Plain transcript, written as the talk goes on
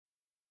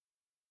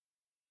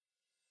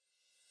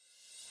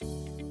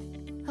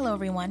Hello,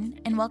 everyone,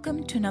 and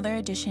welcome to another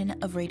edition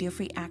of Radio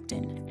Free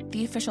Acton,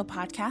 the official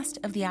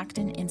podcast of the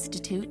Acton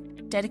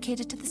Institute,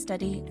 dedicated to the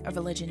study of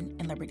religion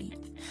and liberty.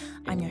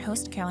 I'm your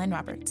host, Caroline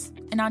Roberts,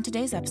 and on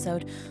today's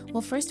episode,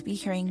 we'll first be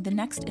hearing the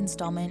next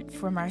installment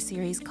from our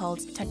series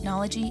called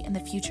Technology and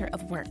the Future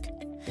of Work.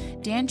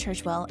 Dan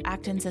Churchwell,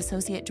 Acton's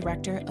Associate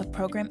Director of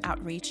Program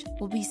Outreach,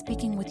 will be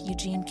speaking with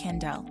Eugene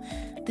Kandel,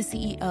 the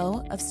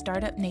CEO of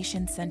Startup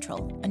Nation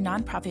Central, a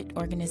nonprofit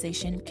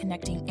organization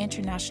connecting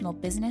international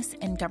business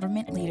and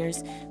government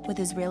leaders with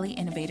Israeli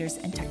innovators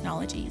and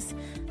technologies,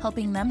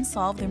 helping them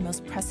solve their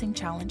most pressing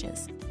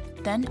challenges.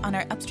 Then, on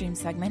our Upstream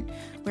segment,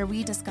 where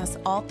we discuss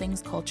all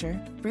things culture,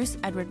 Bruce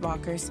Edward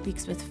Walker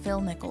speaks with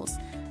Phil Nichols,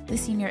 the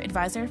Senior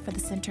Advisor for the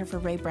Center for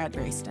Ray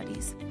Bradbury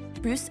Studies.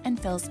 Bruce and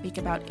Phil speak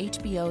about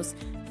HBO's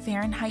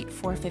Fahrenheit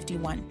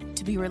 451,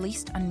 to be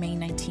released on May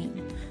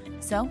 19.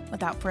 So,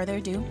 without further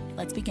ado,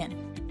 let's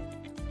begin.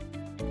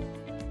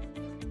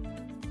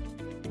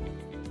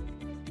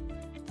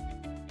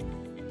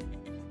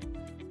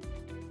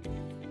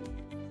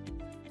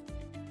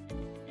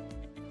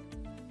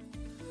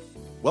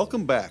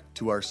 Welcome back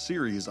to our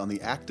series on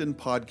the Acton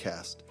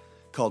podcast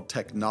called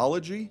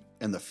Technology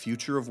and the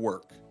Future of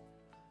Work.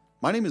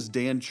 My name is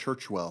Dan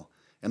Churchwell,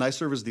 and I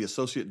serve as the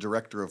Associate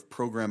Director of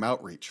Program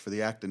Outreach for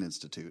the Acton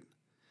Institute.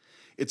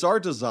 It's our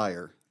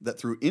desire that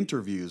through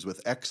interviews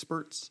with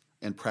experts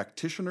and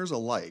practitioners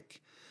alike,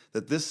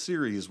 that this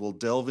series will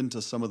delve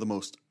into some of the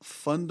most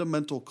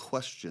fundamental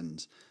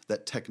questions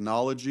that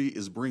technology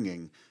is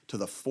bringing to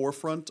the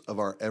forefront of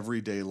our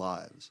everyday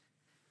lives.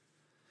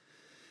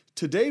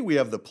 Today we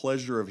have the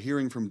pleasure of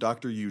hearing from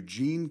Dr.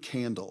 Eugene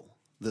Kandel,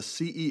 the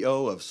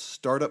CEO of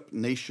Startup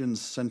Nation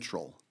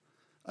Central,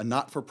 a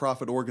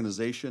not-for-profit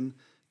organization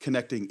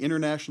connecting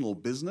international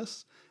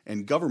business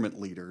and government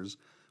leaders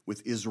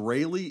with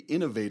Israeli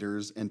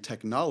innovators and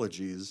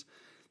technologies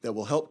that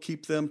will help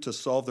keep them to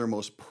solve their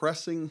most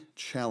pressing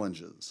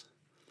challenges.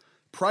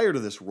 Prior to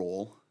this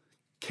role,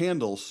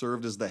 Kandel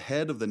served as the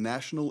head of the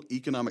National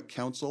Economic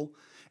Council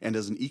and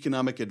as an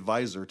economic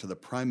advisor to the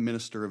Prime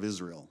Minister of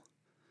Israel.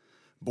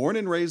 Born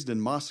and raised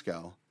in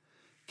Moscow,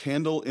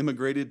 Kandel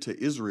immigrated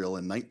to Israel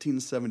in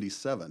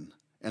 1977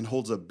 and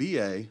holds a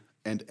BA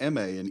and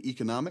MA in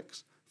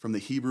economics from the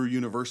Hebrew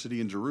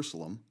University in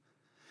Jerusalem,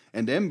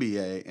 and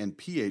MBA and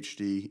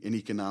PhD in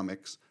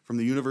economics from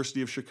the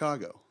University of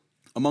Chicago.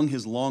 Among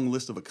his long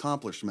list of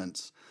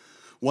accomplishments,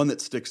 one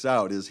that sticks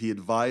out is he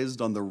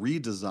advised on the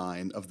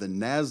redesign of the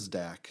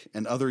NASDAQ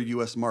and other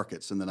U.S.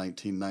 markets in the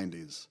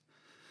 1990s.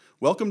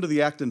 Welcome to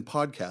the Acton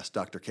podcast,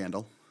 Dr.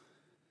 Kandel.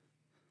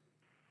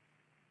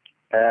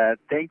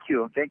 Thank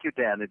you. Thank you,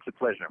 Dan. It's a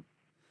pleasure.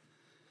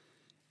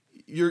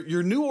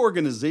 Your new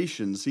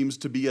organization seems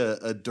to be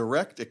a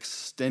direct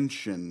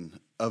extension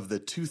of the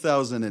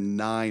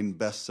 2009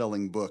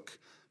 best-selling book,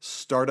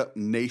 Startup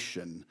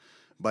Nation,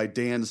 by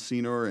Dan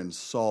Senor and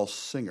Saul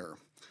Singer.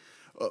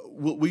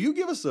 Will you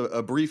give us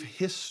a brief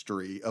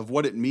history of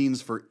what it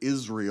means for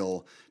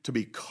Israel to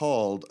be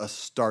called a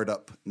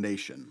startup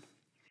nation?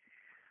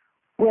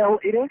 Well,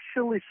 it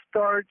actually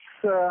starts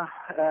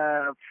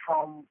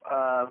from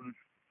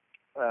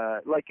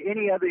like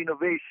any other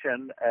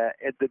innovation.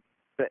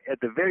 At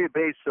the very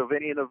base of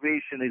any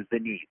innovation is the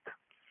need.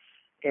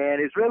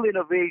 And Israeli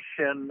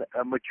innovation,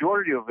 a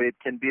majority of it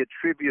can be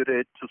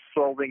attributed to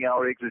solving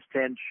our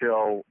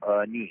existential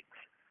needs.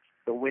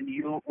 So when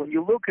you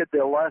look at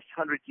the last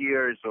 100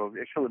 years, or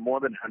actually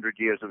more than 100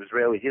 years of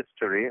Israeli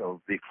history,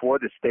 or before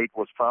the state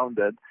was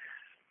founded,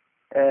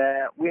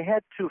 we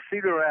had to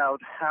figure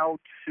out how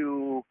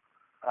to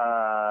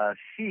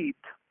feed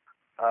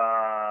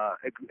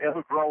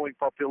ever-growing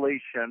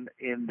population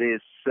in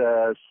this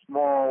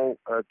small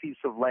piece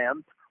of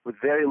land with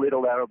very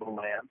little arable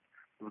land,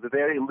 with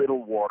very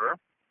little water,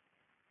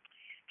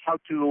 how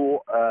to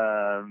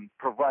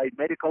provide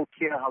medical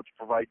care, how to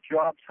provide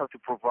jobs, how to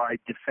provide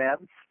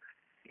defense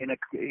in a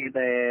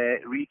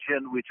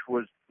region which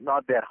was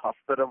not that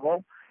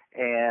hospitable,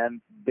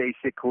 and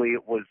basically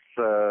it was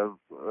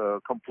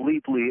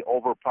completely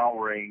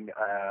overpowering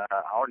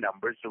our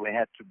numbers, so we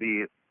had to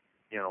be,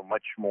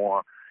 much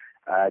more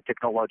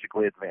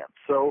technologically advanced.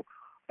 So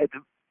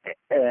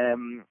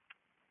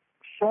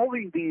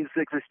solving these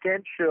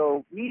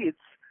existential needs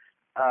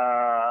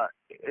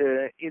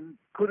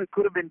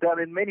could have been done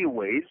in many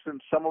ways,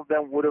 and some of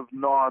them would have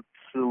not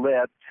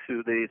led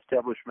to the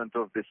establishment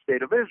of the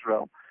State of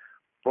Israel.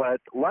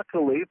 But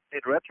luckily, in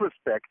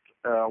retrospect,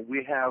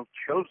 we have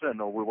chosen,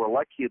 or we were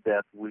lucky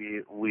that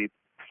we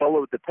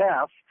followed the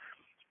path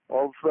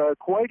of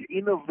quite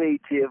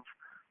innovative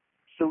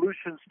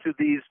solutions to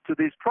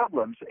these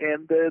problems.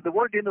 And the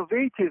word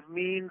innovative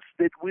means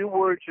that we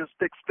were just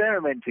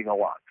experimenting a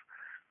lot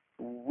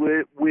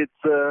with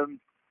the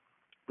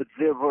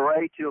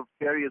variety of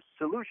various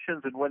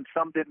solutions, and when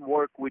some didn't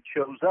work, we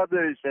chose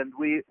others, and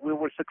we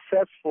were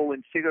successful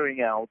in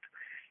figuring out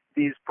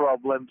these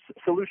problems,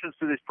 solutions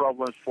to these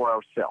problems for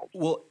ourselves.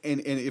 Well,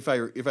 and if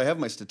I have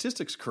my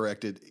statistics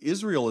corrected,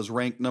 Israel is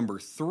ranked number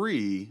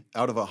 3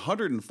 out of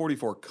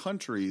 144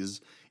 countries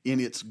in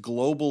its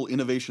global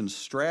innovation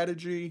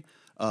strategy,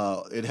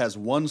 It has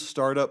one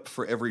startup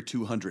for every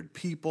 200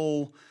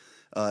 people.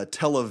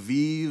 Tel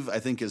Aviv, I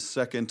think, is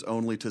second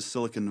only to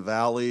Silicon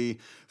Valley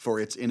for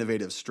its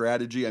innovative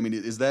strategy. I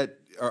mean,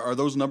 are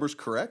those numbers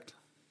correct?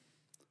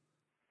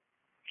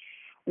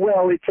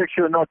 Well, it's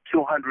actually not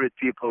 200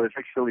 people. It's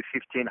actually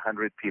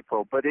 1,500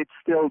 people, but it's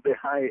still the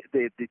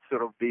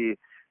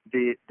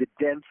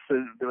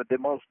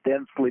most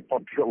densely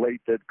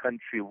populated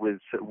country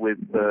with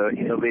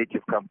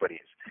innovative companies.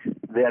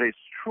 That is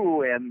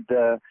true, and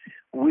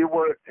we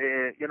were,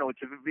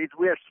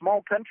 we're a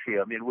small country.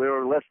 I mean,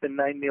 we're less than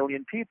 9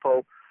 million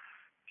people.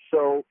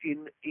 So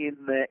in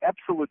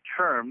absolute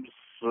terms,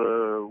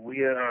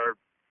 we are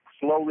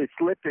slowly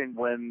slipping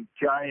when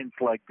giants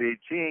like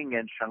Beijing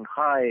and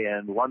Shanghai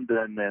and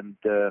London and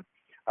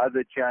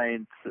other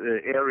giant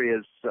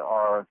areas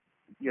are,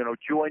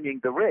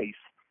 joining the race.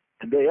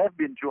 And they have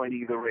been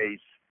joining the race,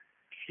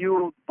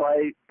 fueled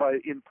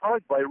in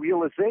part by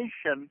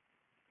realization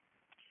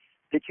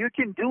that you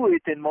can do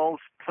it in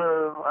most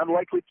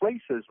unlikely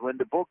places. When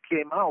the book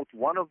came out,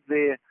 one of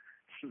the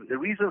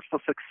reasons for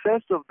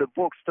success of the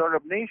book,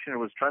 Startup Nation,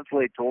 was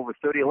translated to over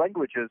 30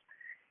 languages,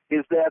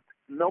 is that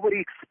nobody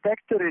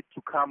expected it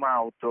to come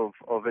out of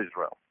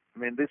Israel. I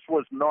mean, if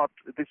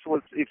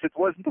it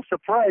wasn't a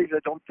surprise, I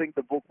don't think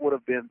the book would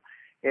have been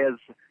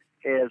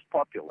as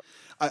popular.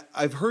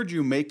 I've heard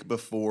you make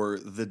before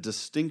the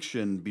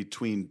distinction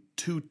between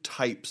two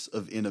types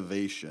of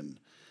innovation.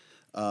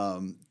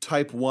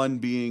 Type 1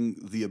 being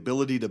the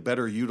ability to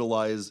better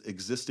utilize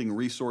existing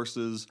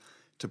resources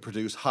to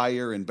produce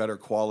higher and better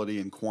quality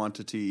and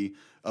quantity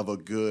of a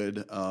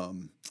good.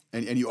 And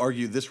you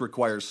argue this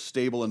requires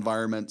stable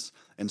environments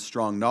and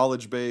strong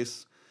knowledge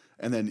base.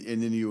 And then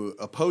you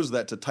oppose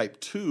that to type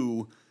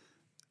 2,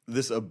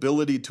 this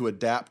ability to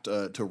adapt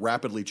to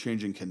rapidly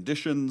changing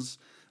conditions.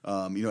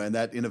 And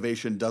that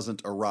innovation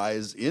doesn't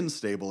arise in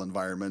stable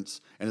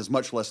environments and is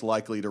much less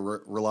likely to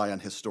rely on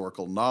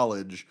historical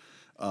knowledge,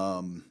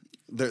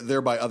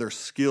 thereby other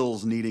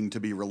skills needing to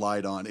be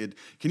relied on.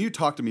 Can you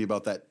talk to me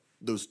about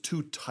those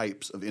two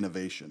types of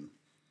innovation?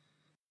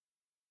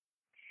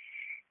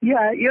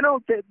 Yeah,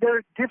 there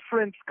are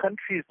different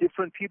countries,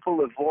 different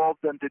people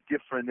evolved under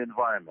different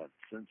environments.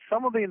 And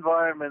some of the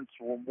environments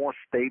were more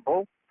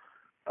stable,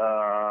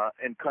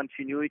 and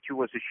continuity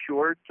was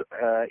assured,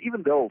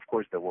 even though, of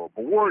course, there were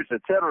wars,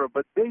 etc.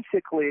 But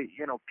basically,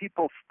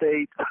 people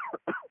stayed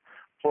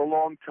for a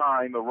long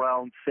time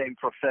around same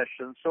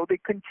professions, so they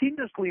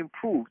continuously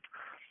improved.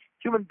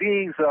 Human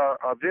beings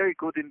are very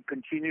good in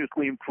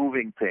continuously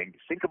improving things.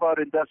 Think about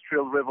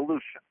Industrial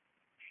Revolution.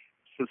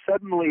 So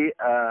suddenly,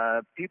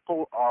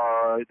 people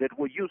that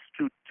were used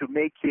to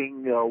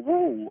making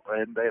wool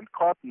and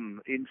cotton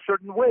in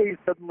certain ways,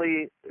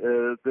 suddenly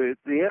the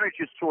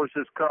energy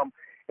sources come,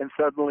 and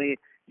suddenly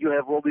you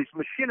have all this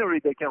machinery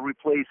that can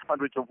replace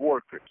hundreds of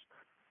workers.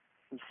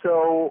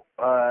 So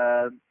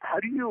how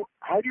do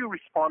you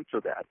respond to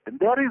that? And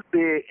that is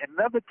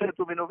another type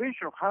of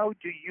innovation. How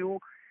do you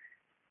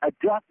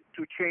adapt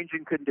to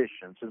changing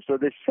conditions? And so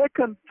the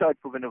second type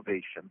of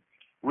innovation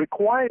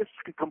requires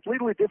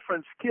completely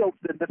different skills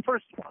than the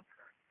first one,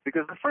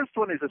 because the first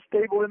one is a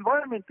stable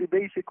environment. It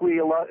basically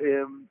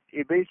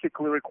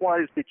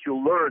requires that you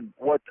learn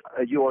what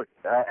your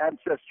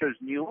ancestors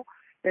knew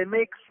and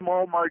make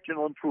small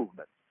marginal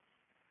improvements.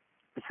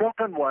 The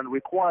second one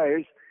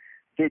requires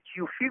that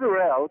you figure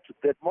out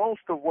that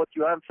most of what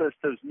your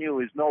ancestors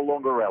knew is no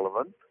longer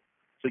relevant.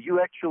 So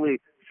you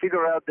actually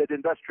figure out that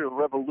Industrial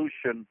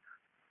Revolution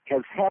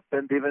has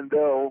happened even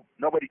though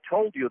nobody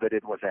told you that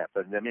it was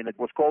happened. I mean, it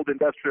was called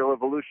Industrial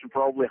Revolution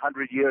probably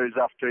 100 years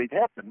after it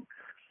happened.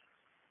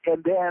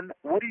 And then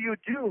what do you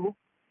do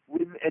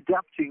with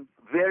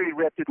very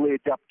rapidly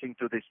adapting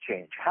to this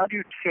change? How do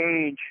you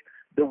change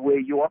the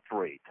way you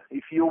operate?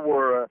 If you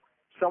were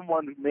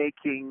someone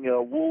making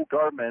wool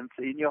garments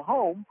in your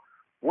home,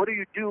 what do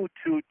you do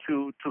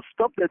to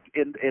stop that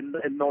and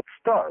not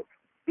starve?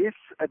 This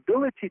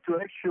ability to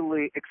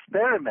actually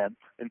experiment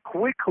and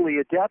quickly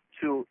adapt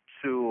to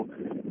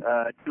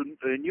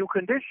new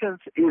conditions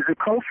is a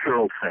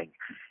cultural thing.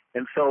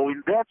 And so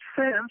in that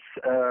sense,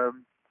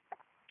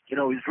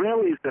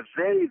 Israelis are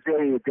very,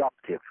 very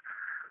adaptive,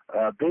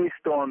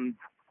 based on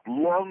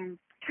long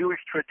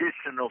Jewish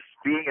tradition of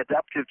being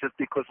adaptive just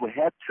because we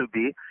had to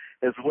be,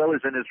 as well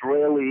as an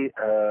Israeli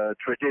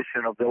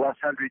tradition of the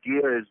last 100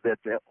 years that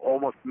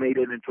almost made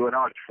it into an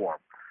art form.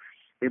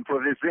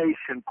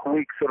 Improvisation,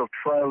 quick sort of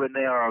trial and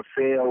error,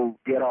 fail,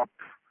 get up,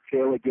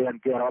 fail again,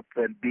 get up,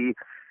 and be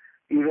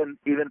even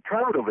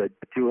proud of it.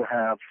 To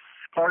have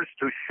scars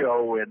to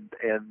show and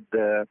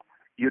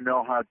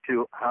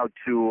how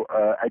to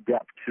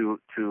adapt to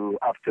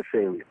after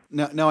failure.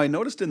 Now I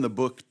noticed in the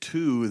book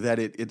too that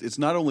it's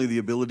not only the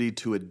ability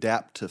to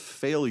adapt to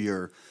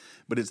failure,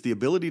 but it's the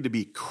ability to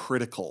be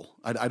critical.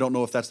 I don't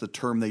know if that's the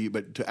term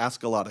but to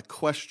ask a lot of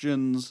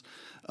questions.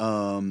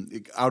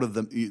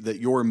 That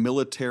your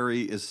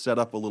military is set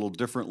up a little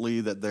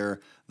differently. That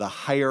the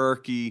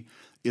hierarchy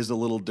is a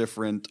little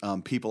different.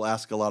 People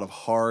ask a lot of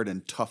hard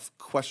and tough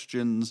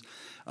questions.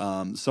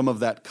 Some of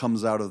that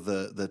comes out of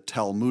the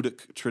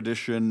Talmudic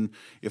tradition,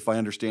 if I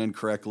understand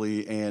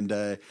correctly.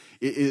 And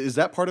is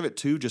that part of it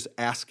too, just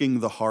asking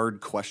the hard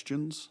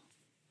questions?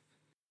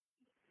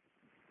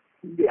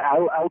 Yeah,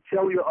 I'll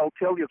tell you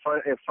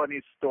a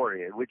funny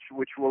story, which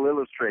will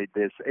illustrate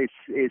this. A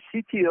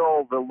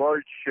CTO of a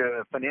large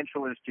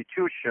financial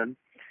institution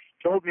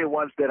told me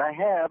once that I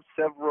have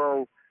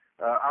several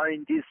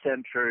R&D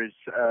centers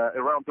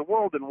around the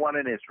world and one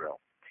in Israel.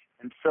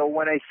 And so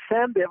when I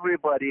send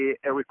everybody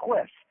a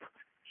request,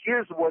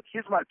 here's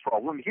my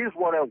problem, here's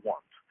what I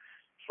want.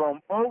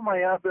 From all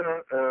my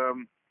other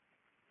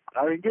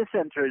R&D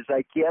centers,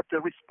 I get a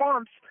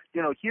response,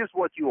 here's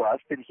what you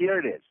asked, and here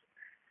it is.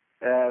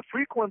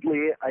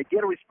 Frequently, I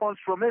get a response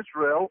from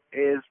Israel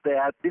is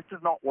that this is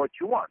not what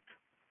you want.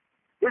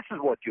 This is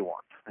what you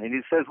want. And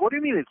he says, what do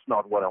you mean it's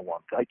not what I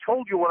want? I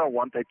told you what I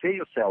want. I pay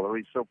your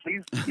salary, so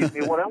please give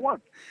me what I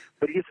want.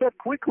 But he said,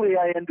 quickly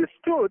I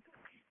understood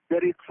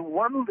that it's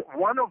one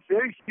of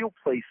very few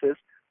places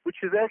which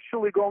is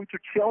actually going to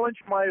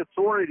challenge my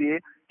authority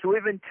to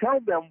even tell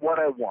them what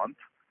I want.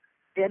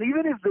 And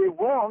even if they're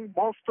wrong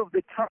most of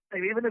the time,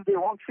 even if they're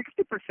wrong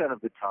 60%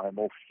 of the time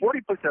or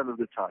 40% of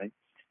the time,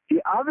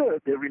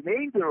 the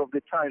remainder of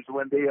the times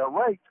when they are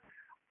right,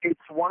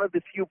 it's one of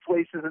the few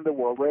places in the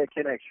world where I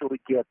can actually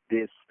get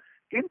this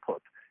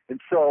input. And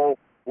so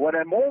when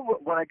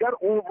I got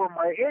over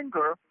my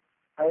anger,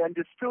 I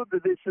understood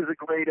that this is a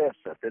great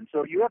asset. And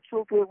so you're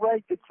absolutely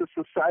right. It's a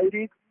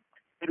society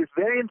that is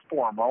very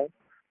informal,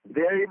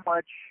 very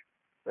much,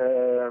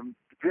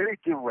 very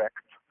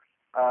direct.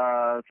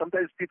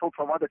 Sometimes people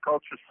from other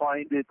cultures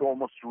find it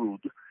almost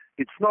rude.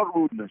 It's not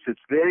rudeness.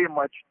 It's very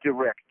much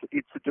direct.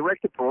 It's a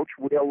direct approach.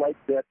 We are like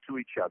that to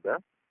each other.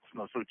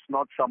 So it's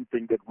not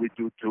something that we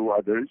do to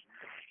others.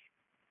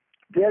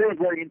 Very,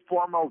 very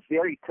informal,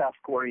 very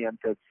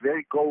task-oriented,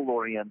 very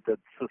goal-oriented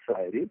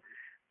society.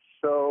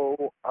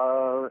 So,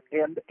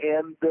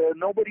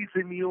 nobody's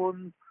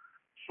immune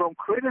from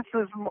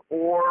criticism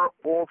or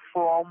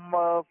from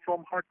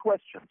hard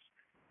questions.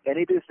 And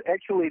it is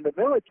actually in the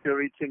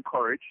military, it's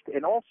encouraged,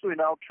 and also in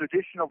our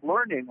tradition of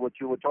learning, what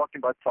you were talking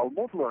about,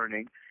 Talmud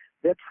learning.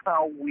 That's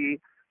how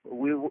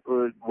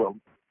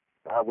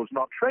I was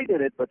not trained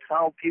in it, but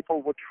how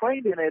people were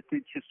trained in it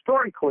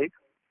historically.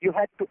 You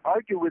had to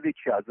argue with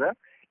each other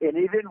and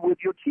even with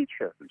your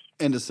teachers.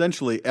 And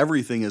essentially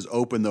everything is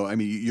open, though. I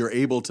mean, you're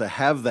able to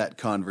have that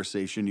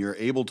conversation. You're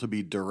able to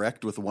be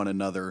direct with one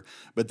another,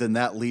 but then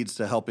that leads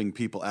to helping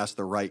people ask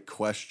the right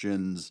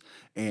questions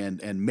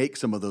and make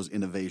some of those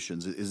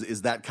innovations.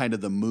 Is that kind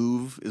of the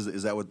move?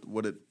 Is that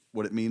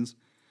what it means?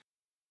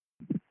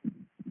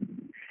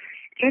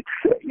 It's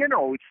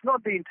it's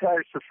not the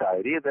entire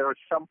society. There are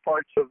some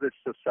parts of this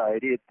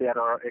society that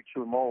are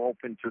actually more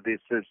open to this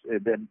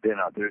than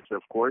others,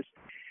 of course.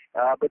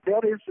 But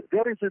that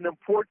is an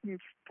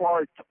important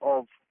part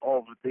of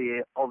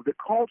the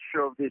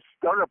culture of this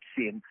startup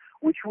scene,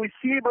 which we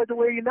see, by the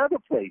way, in other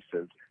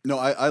places. No,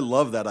 I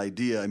love that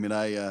idea. I mean,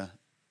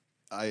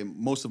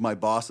 most of my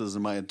bosses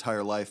in my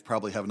entire life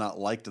probably have not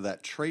liked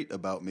that trait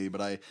about me,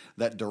 but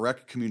that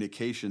direct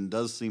communication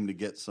does seem to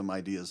get some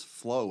ideas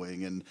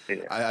flowing, and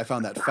yeah. I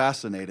found that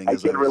fascinating. I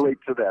can relate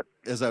to that.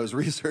 As I was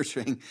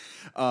researching.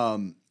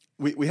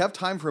 We have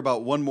time for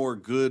about one more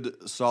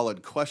good,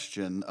 solid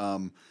question.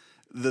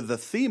 The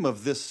theme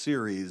of this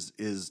series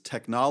is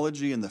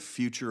technology and the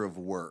future of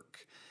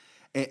work.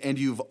 And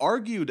you've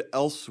argued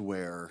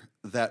elsewhere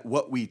that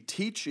what we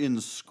teach in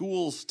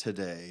schools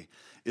today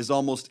is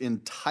almost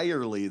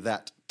entirely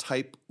that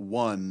type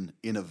 1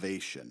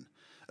 innovation.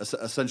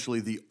 Essentially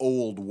the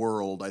old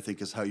world, I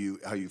think is how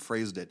you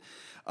phrased it.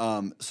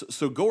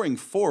 So going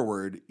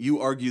forward, you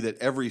argue that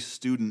every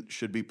student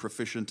should be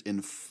proficient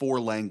in 4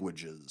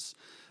 languages.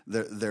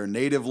 Their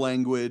native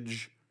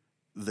language,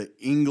 the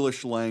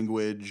English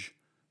language,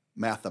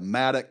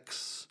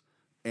 mathematics,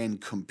 and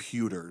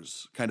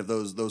computers, kind of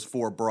those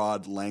 4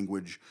 broad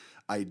language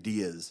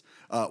ideas.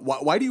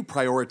 Why do you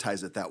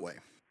prioritize it that way?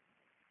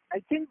 I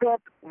think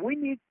that we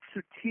need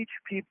to teach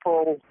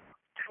people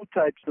 2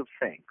 types of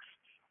things.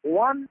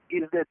 One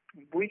is that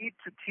we need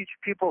to teach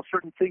people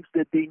certain things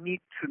that they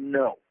need to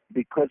know,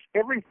 because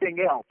everything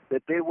else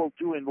that they will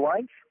do in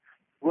life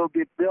will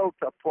be built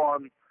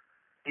upon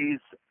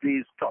these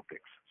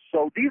topics.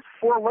 So these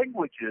 4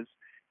 languages,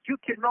 you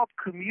cannot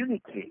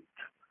communicate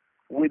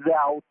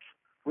without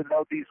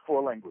these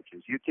 4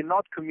 languages. You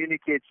cannot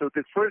communicate. So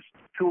the first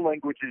 2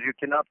 languages, you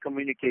cannot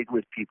communicate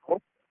with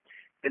people.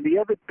 And the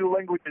other 2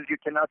 languages, you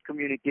cannot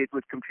communicate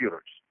with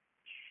computers.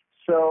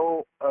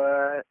 So,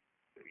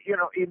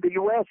 in the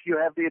U.S., you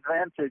have the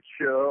advantage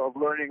of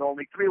learning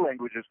only 3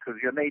 languages because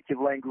your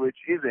native language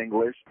is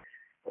English.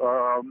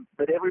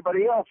 But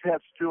everybody else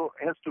has to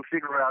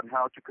figure out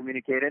how to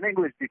communicate in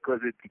English because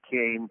it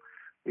became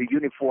a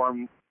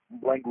uniform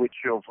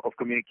language of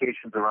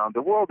communications around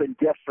the world, and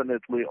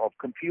definitely of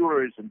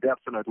computers, and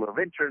definitely of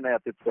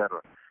internet, etc.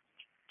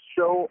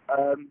 So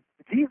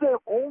these are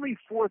only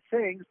 4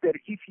 things that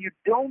if you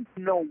don't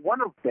know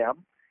one of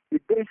them,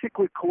 it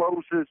basically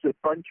closes a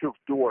bunch of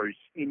doors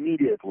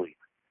immediately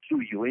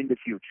to you in the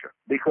future,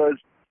 because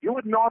you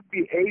would not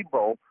be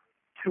able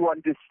to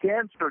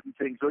understand certain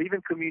things or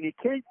even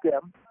communicate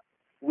them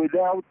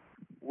without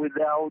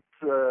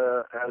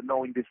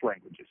knowing these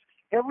languages.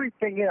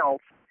 Everything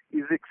else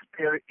is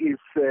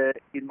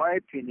in my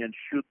opinion,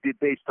 should be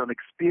based on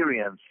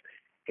experience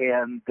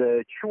and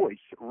choice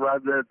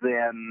rather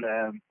than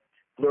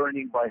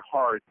learning by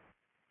heart.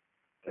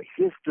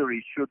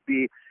 History should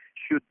be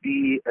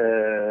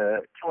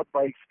taught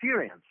by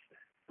experience.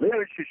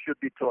 Literature should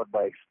be taught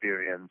by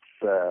experience.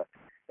 The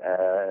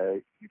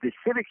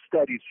civic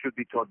studies should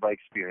be taught by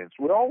experience.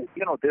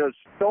 There's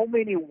so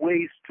many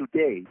ways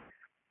today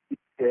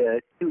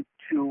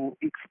to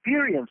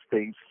experience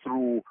things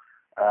through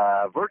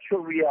virtual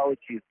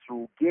reality,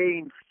 through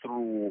games,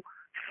 through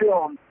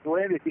film, through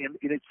anything,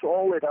 and it's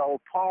all at our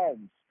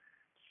palms.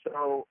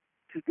 So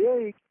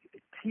today,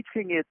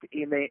 teaching it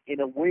in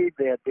a way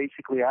that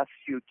basically asks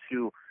you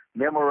to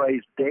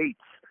memorize dates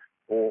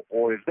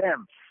or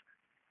events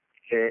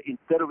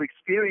instead of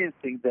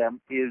experiencing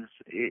them is,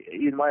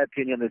 in my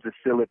opinion, is a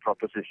silly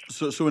proposition.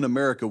 So in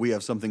America, we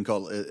have something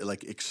called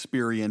like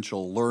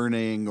experiential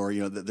learning, or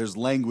there's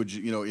language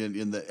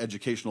in the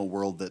educational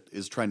world that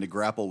is trying to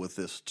grapple with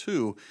this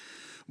too.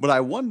 But I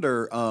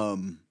wonder,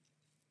 on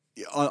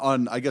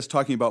I guess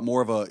talking about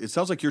more of it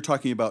sounds like you're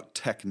talking about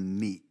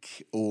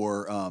technique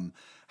or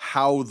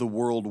how the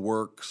world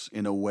works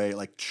in a way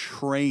like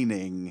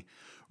training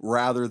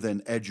rather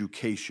than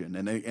education.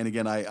 And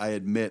again, I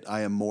admit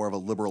I am more of a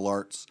liberal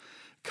arts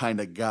kind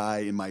of guy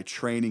in my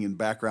training and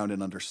background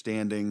and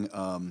understanding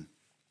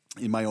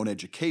in my own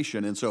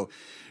education. And so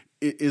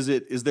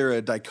is there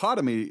a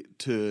dichotomy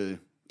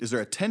is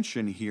there a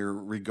tension here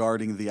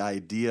regarding the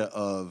idea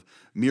of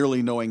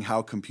merely knowing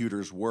how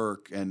computers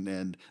work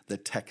and the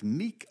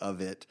technique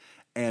of it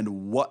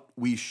and what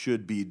we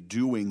should be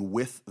doing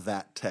with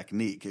that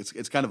technique?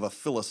 It's kind of a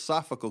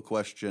philosophical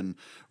question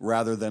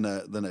rather than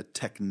a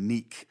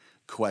technique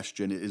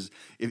question. Is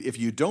if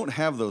you don't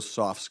have those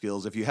soft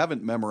skills, if you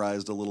haven't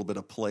memorized a little bit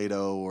of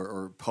Plato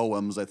or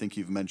poems, I think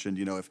you've mentioned,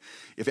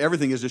 if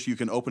everything is just you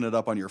can open it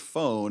up on your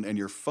phone and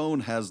your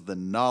phone has the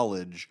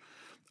knowledge,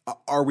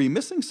 are we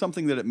missing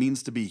something that it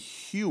means to be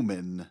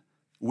human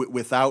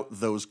without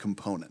those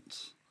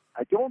components?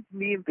 I don't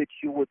mean that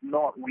you would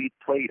not read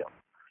Plato.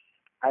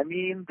 I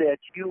mean that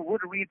you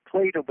would read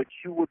Plato, but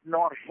you would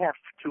not have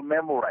to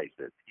memorize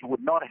it. You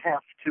would not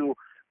have to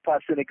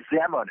pass an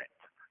exam on it.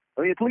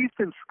 I mean, at least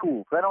in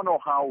schools. I don't know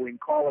how in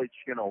college,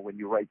 when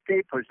you write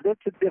papers,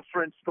 that's a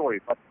different story.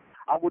 But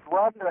I would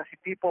rather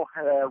people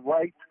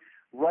write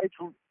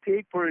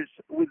papers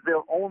with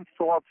their own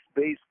thoughts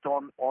based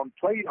on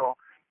Plato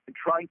and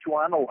trying to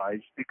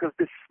analyze, because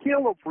the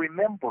skill of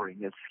remembering,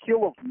 the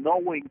skill of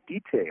knowing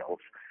details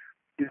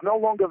is no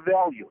longer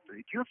valued.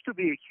 It used to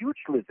be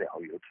hugely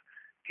valued.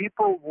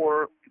 People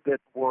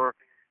that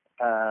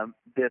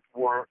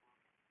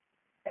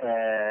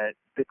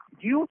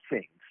knew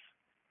things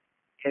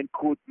and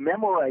could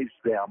memorize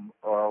them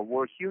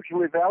were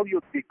hugely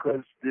valued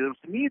because there's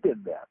need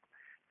in that.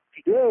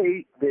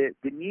 Today,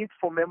 the need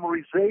for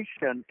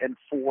memorization and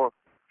for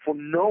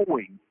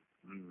knowing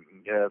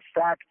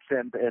facts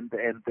and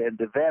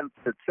events,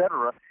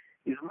 etc.,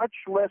 is much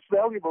less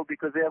valuable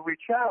because every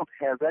child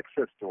has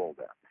access to all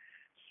that.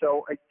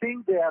 So I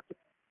think that.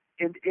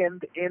 And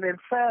in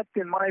fact,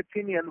 in my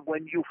opinion,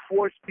 when you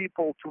force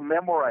people to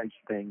memorize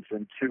things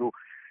and to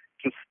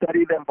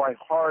study them by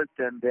heart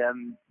and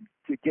then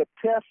to get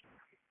tests,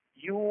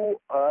 you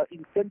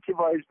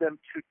incentivize them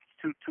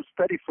to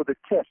study for the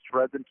test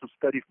rather than to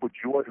study for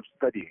joy of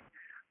studying,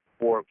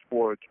 for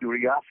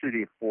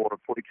curiosity, for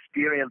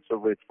experience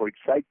of it, for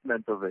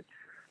excitement of it.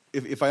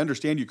 If I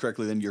understand you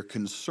correctly, then your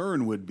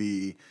concern would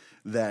be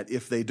that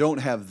if they don't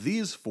have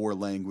these four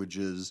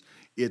languages,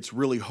 it's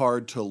really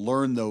hard to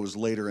learn those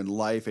later in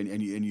life,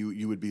 and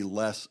you would be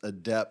less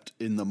adept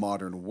in the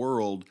modern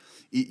world.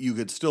 You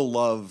could still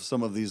love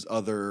some of these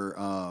other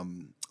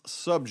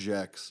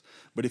subjects,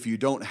 but if you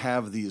don't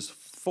have these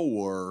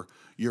four,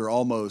 you're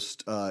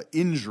almost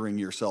injuring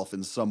yourself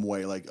in some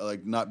way,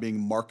 like not being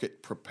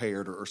market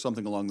prepared or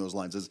something along those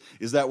lines.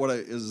 Is that what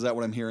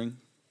I'm hearing?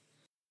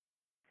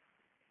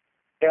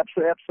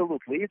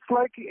 Absolutely. It's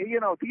like,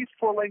 these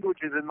four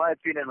languages, in my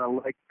opinion, are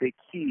like the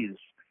keys.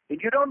 And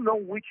you don't know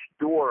which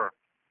door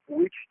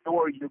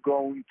you're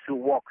going to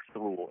walk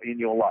through in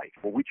your life,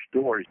 or which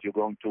doors you're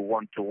going to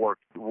want to walk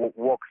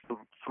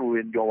through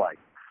in your life.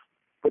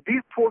 But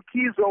these four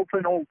keys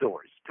open all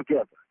doors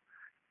together.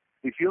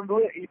 If you're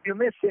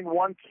missing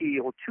one key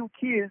or two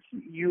keys,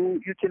 you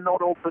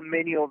cannot open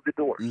many of the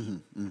doors.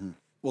 Mm-hmm, mm-hmm.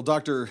 Well,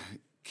 Dr.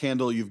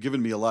 Kandel, you've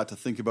given me a lot to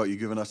think about. You've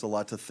given us a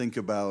lot to think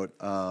about.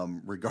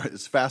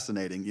 It's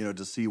fascinating,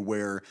 to see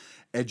where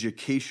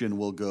education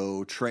will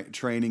go,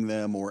 training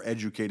them or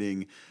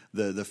educating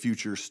the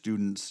future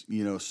students,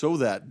 so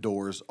that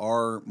doors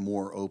are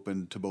more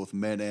open to both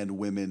men and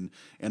women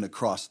and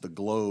across the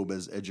globe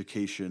as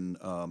education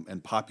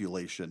and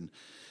population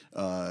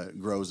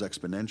grows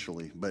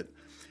exponentially. But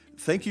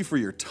thank you for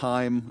your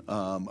time.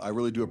 I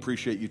really do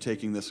appreciate you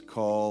taking this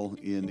call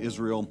in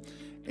Israel,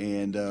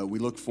 and we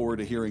look forward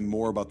to hearing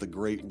more about the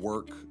great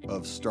work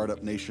of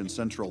Startup Nation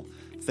Central.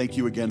 Thank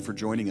you again for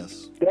joining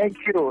us. Thank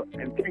you,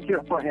 and thank you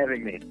for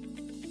having me.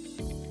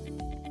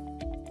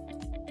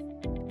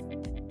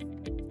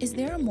 Is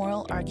there a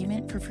moral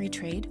argument for free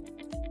trade?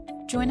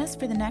 Join us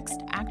for the next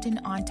Acton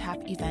on Tap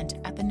event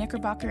at the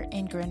Knickerbocker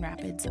in Grand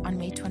Rapids on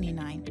May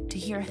 29 to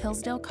hear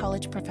Hillsdale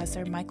College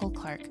professor Michael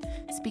Clark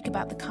speak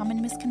about the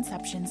common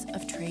misconceptions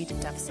of trade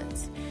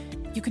deficits.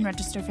 You can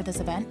register for this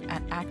event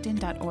at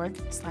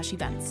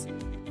acton.org/events.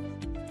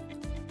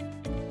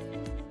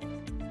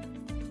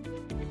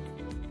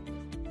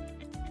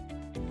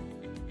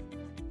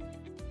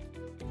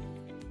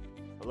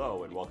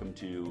 Hello and welcome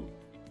to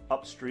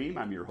Upstream.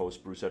 I'm your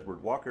host, Bruce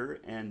Edward Walker,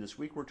 and this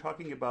week we're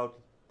talking about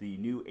the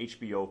new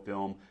HBO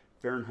film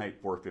Fahrenheit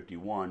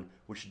 451,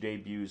 which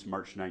debuts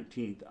March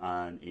 19th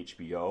on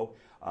HBO.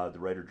 The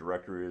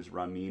writer-director is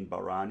Ramin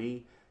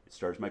Bahrani. It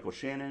stars Michael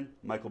Shannon,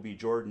 Michael B.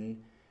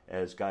 Jordan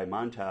as Guy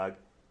Montag,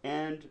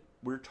 and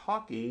we're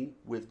talking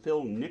with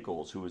Phil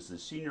Nichols, who is the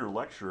senior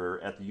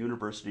lecturer at the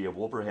University of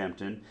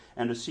Wolverhampton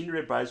and a senior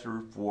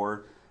advisor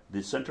for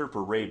the Center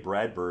for Ray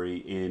Bradbury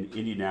in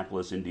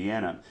Indianapolis,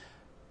 Indiana.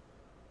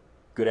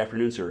 Good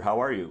afternoon, sir.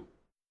 How are you?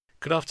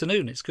 Good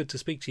afternoon. It's good to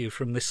speak to you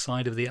from this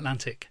side of the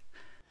Atlantic.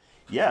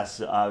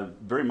 Yes,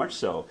 very much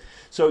so.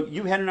 So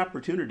you had an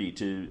opportunity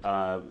to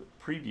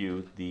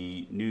preview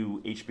the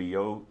new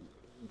HBO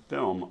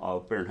film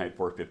of Fahrenheit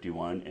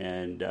 451,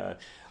 and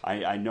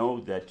I know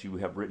that you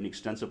have written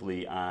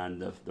extensively on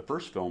the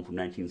first film from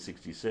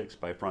 1966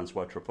 by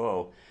Francois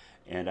Truffaut,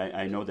 and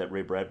I know that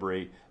Ray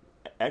Bradbury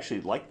actually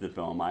liked the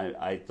film.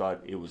 I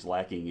thought it was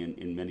lacking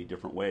in many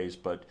different ways,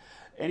 but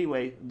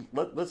anyway,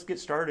 let's get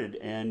started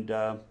and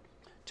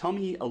tell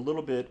me a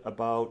little bit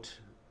about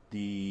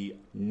the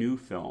new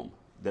film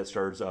that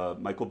stars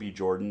Michael B.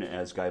 Jordan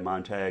as Guy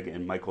Montag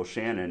and Michael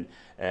Shannon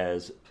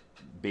as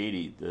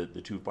Beatty, the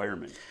two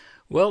firemen.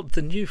 Well,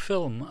 the new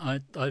film,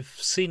 I've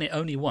seen it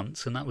only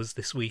once, and that was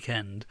this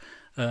weekend.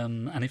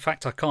 And in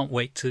fact, I can't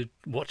wait to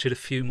watch it a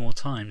few more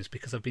times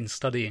because I've been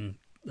studying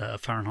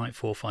Fahrenheit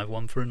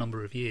 451 for a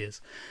number of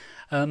years.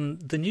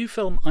 The new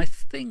film, I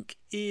think,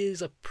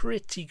 is a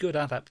pretty good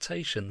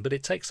adaptation, but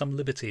it takes some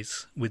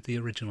liberties with the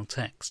original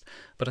text.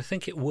 But I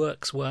think it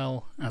works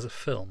well as a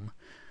film,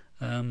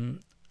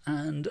 and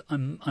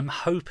I'm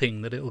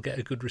hoping that it will get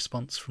a good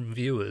response from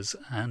viewers,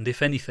 and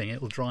if anything,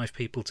 it will drive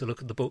people to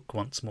look at the book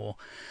once more.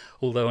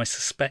 Although I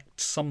suspect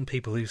some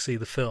people who see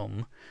the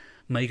film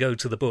may go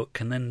to the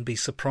book and then be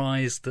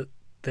surprised that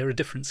there are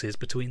differences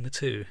between the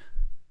two.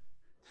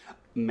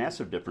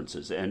 Massive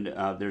differences, and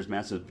there's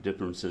massive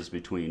differences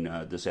between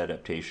this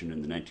adaptation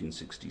and the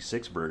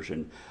 1966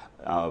 version.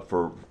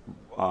 For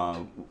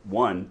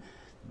one,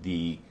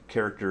 the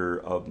character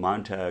of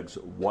Montag's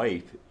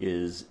wife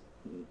is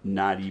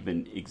not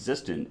even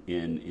existent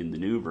in the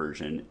new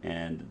version,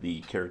 and the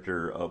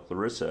character of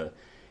Clarissa,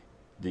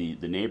 the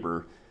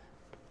neighbor,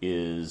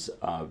 is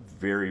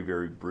very,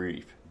 very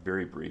brief,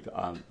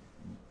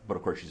 but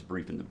of course she's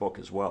brief in the book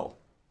as well.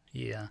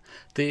 Yeah,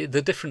 the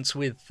difference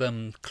with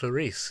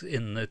Clarice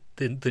in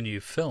the new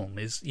film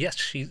is, yes,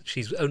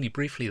 she's only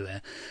briefly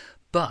there,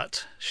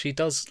 but she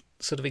does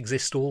sort of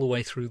exist all the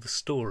way through the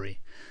story,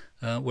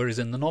 whereas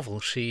in the novel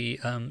she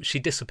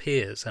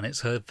disappears, and it's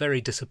her very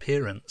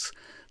disappearance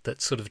that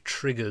sort of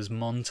triggers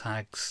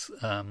Montag's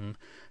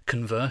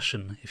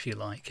conversion, if you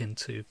like,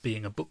 into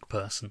being a book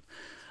person.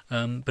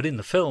 But in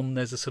the film,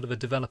 there's a sort of a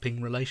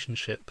developing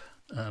relationship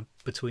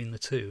between the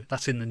two.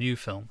 That's in the new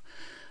film.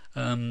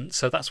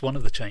 So that's one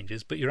of the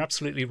changes, but you're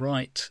absolutely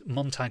right.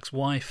 Montag's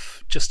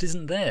wife just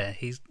isn't there.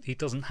 He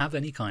doesn't have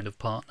any kind of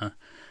partner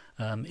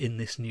in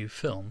this new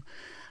film,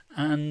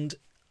 and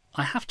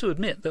I have to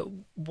admit that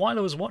while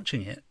I was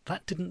watching it,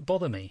 that didn't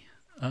bother me.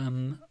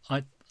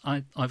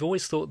 I've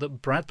always thought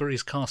that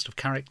Bradbury's cast of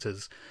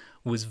characters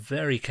was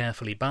very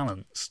carefully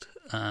balanced,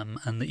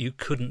 and that you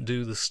couldn't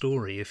do the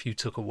story if you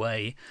took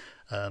away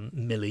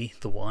Millie,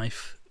 the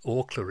wife,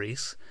 or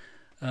Clarice.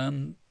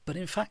 But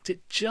in fact,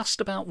 it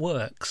just about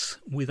works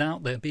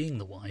without there being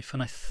the wife,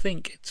 and I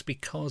think it's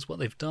because what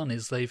they've done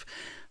is they've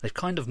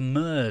kind of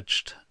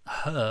merged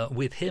her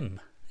with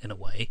him in a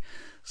way.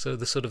 So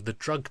the sort of the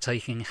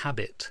drug-taking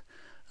habit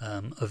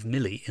of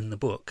Millie in the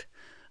book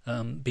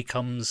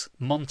becomes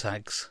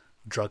Montag's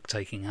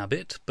drug-taking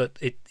habit, but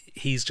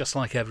he's just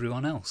like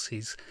everyone else.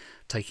 He's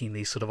taking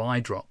these sort of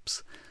eye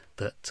drops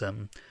that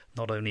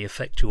not only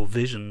affect your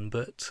vision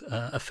but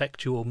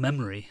affect your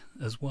memory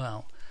as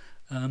well.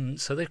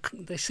 So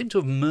they seem to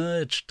have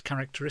merged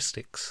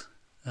characteristics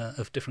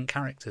of different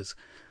characters.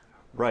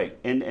 Right,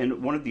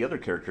 and one of the other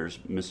characters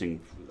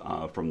missing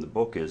from the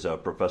book is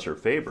Professor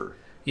Faber.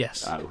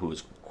 Yes, who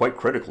is quite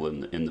critical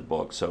in the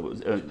book. So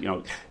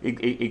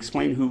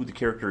explain who the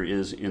character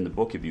is in the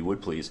book, if you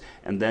would please,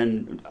 and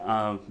then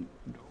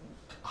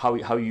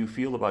how you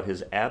feel about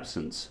his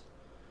absence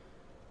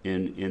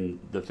in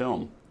the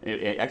film.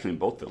 Actually, in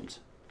both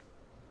films,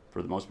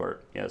 for the most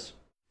part. Yes.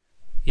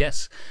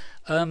 Yes.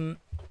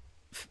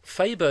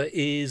 Faber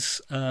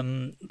is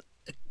a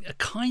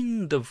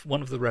kind of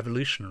one of the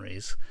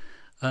revolutionaries,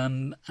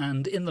 and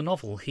in the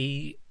novel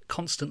he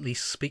constantly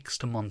speaks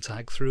to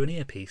Montag through an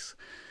earpiece.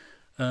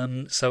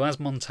 So as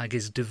Montag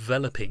is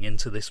developing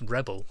into this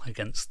rebel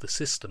against the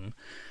system,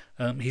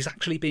 he's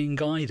actually being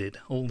guided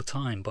all the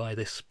time by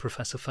this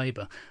Professor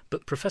Faber.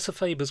 But Professor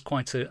Faber's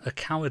quite a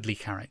cowardly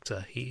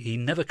character. He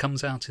never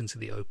comes out into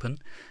the open.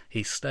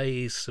 He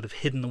stays sort of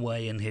hidden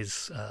away in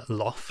his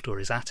loft or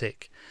his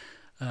attic.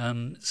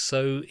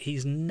 So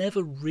he's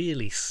never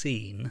really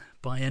seen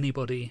by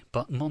anybody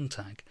but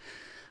Montag.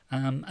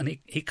 And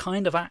he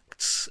kind of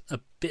acts a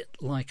bit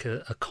like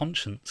a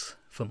conscience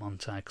for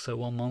Montag. So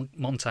while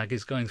Montag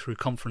is going through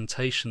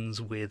confrontations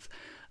with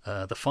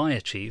the fire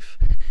chief,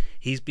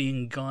 he's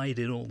being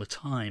guided all the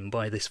time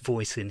by this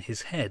voice in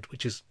his head,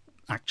 which is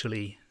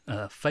actually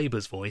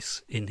Faber's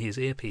voice in his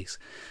earpiece.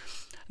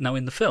 Now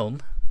in the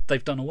film,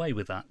 they've done away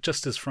with that,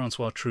 just as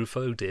Francois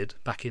Truffaut did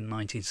back in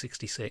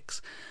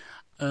 1966.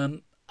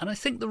 And I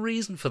think the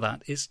reason for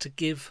that is to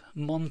give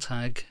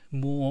Montag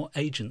more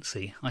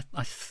agency.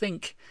 I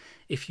think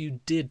if you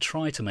did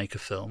try to make a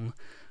film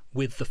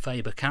with the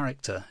Faber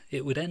character,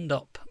 it would end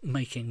up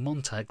making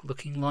Montag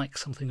looking like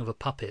something of a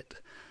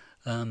puppet,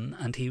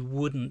 and he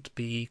wouldn't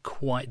be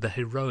quite the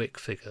heroic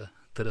figure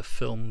that a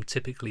film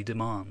typically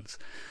demands.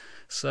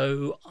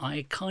 So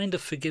I kind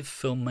of forgive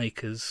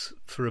filmmakers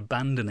for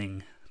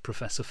abandoning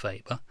Professor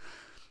Faber,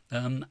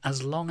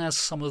 as long as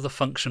some of the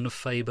function of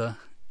Faber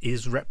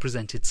is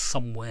represented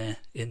somewhere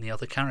in the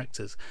other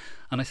characters.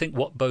 And I think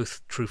what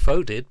both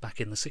Truffaut did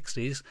back in the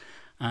 60s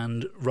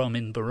and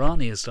Ramin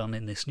Bahrani has done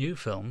in this new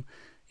film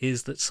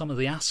is that some of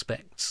the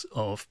aspects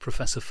of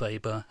Professor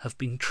Faber have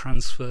been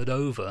transferred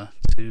over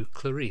to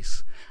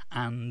Clarice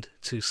and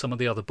to some of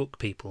the other book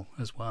people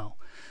as well.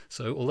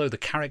 So although the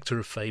character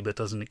of Faber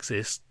doesn't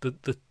exist,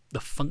 the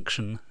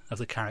function of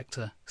the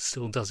character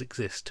still does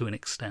exist to an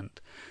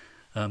extent.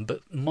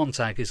 But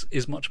Montag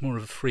is much more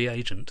of a free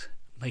agent,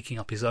 making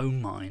up his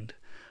own mind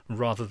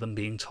rather than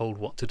being told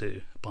what to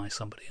do by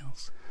somebody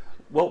else.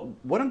 Well,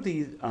 one of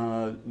the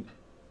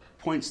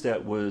points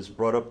that was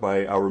brought up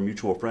by our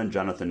mutual friend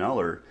Jonathan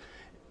Eller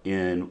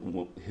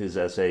in his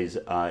essays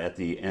at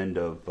the end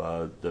of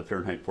the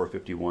Fahrenheit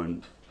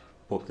 451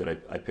 book that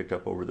I picked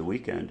up over the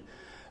weekend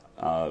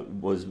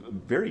was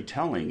very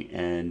telling,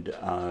 and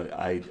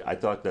I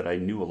thought that I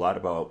knew a lot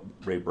about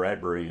Ray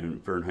Bradbury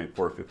and Fahrenheit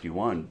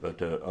 451,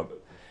 but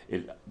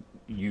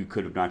you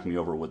could have knocked me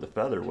over with a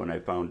feather when I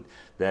found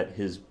that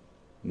his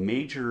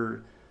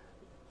major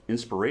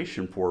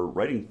inspiration for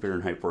writing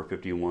Fahrenheit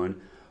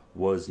 451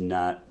 was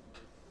not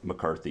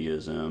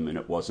McCarthyism, and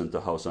it wasn't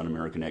the House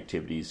Un-American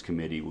Activities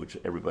Committee, which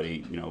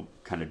everybody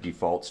kind of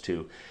defaults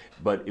to,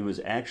 but it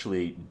was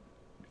actually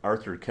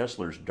Arthur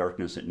Koestler's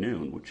Darkness at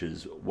Noon, which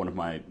is one of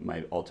my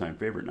all-time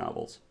favorite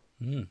novels.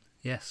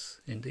 Yes,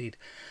 indeed.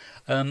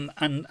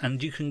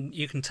 And you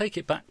can take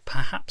it back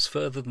perhaps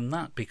further than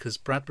that, because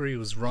Bradbury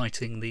was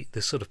writing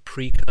the sort of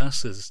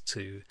precursors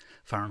to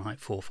Fahrenheit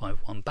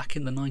 451 back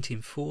in the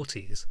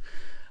 1940s.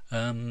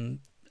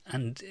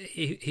 And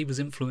he was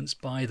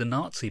influenced by the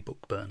Nazi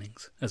book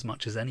burnings as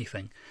much as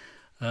anything.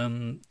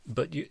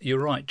 But you're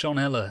right, John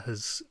Eller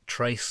has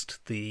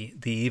traced the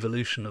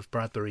evolution of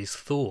Bradbury's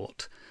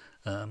thought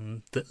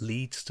that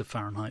leads to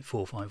Fahrenheit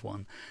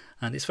 451.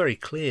 And it's very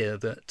clear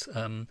that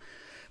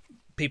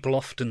people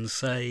often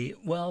say,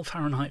 well,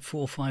 Fahrenheit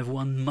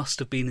 451 must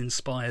have been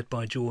inspired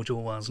by George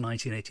Orwell's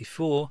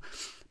 1984,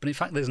 but in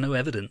fact there's no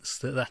evidence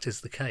that that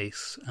is the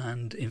case,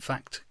 and in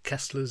fact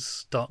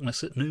Koestler's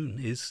Darkness at Noon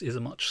is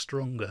a much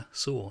stronger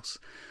source,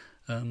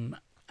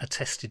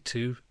 attested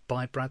to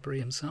by Bradbury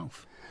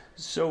himself.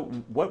 So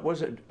what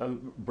was it?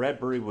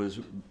 Bradbury was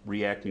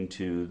reacting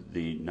to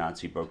the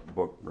Nazi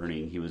book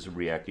burning. He was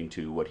reacting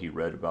to what he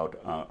read about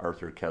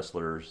Arthur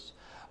Koestler's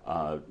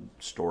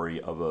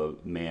story of a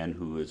man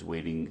who is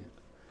waiting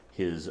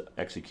his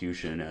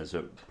execution as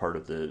a part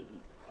of the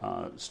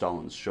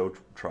Stalin's show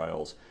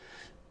trials.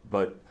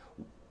 But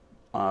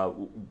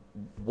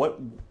what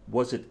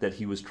was it that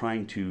he was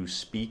trying to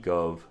speak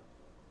of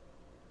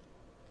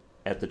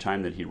at the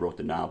time that he wrote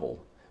the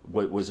novel?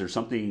 Was there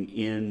something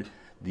in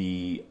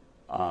the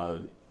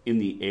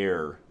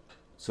air,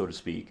 so to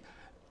speak,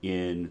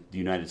 in the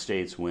United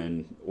States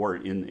or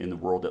in the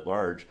world at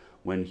large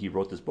when he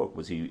wrote this book?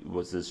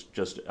 Was this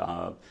just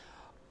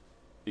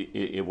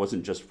it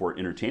wasn't just for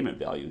entertainment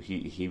value?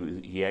 He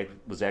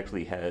was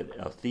actually had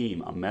a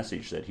theme, a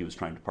message that he was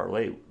trying to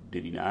parlay,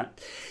 did he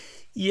not?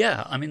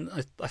 Yeah, I mean,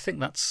 I think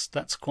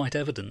that's quite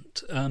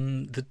evident.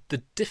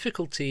 The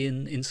difficulty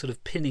in sort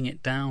of pinning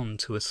it down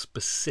to a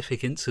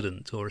specific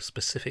incident or a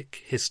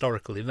specific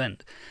historical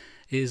event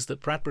is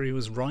that Bradbury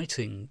was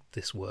writing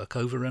this work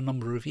over a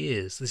number of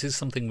years. This is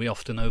something we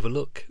often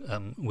overlook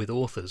with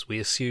authors. We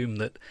assume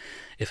that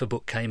if a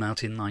book came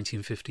out in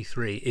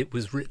 1953, it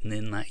was written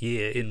in that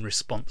year in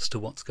response to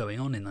what's going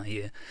on in that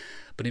year.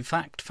 But in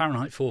fact,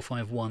 Fahrenheit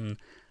 451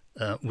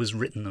 was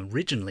written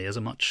originally as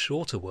a much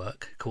shorter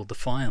work called The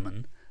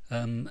Fireman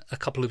a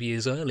couple of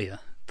years earlier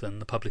than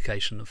the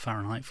publication of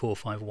Fahrenheit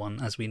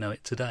 451 as we know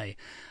it today.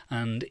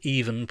 And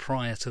even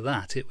prior to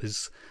that, it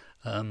was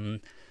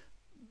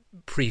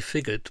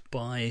prefigured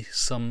by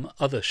some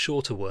other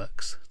shorter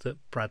works that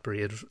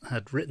Bradbury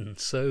had written.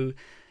 So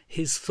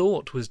his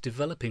thought was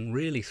developing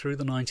really through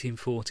the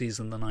 1940s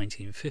and the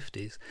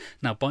 1950s.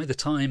 Now, by the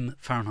time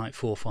Fahrenheit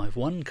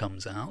 451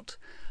 comes out,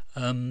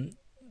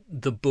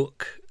 the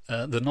book,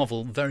 the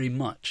novel, very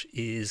much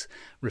is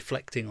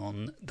reflecting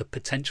on the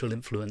potential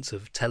influence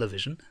of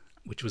television,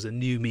 which was a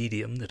new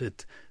medium that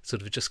had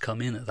sort of just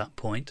come in at that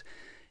point.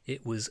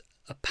 It was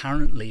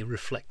apparently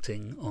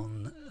reflecting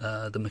on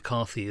the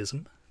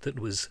McCarthyism that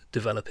was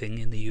developing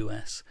in the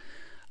US.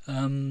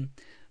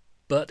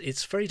 But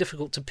it's very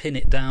difficult to pin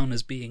it down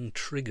as being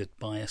triggered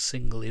by a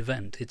single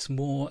event. It's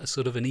more a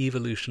sort of an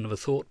evolution of a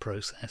thought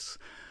process,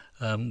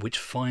 which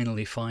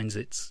finally finds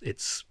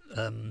its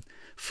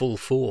full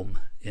form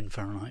in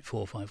Fahrenheit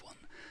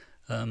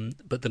 451.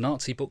 But the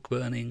Nazi book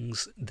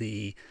burnings,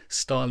 the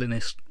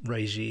Stalinist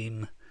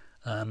regime,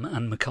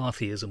 and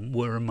McCarthyism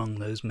were among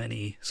those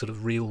many sort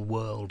of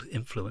real-world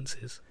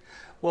influences.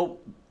 Well,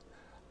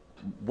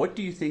 what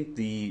do you think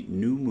the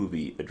new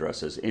movie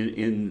addresses?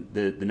 In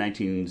the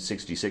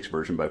 1966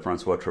 version by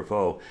Francois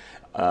Truffaut,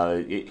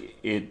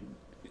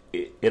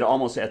 it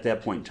almost at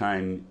that point in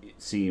time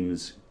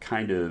seems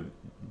kind of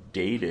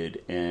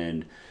dated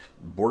and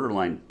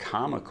borderline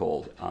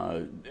comical,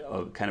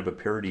 kind of a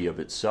parody of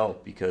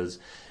itself, because,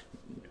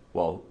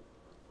 well,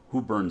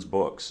 who burns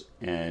books?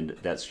 And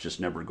that's just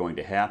never going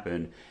to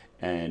happen.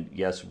 And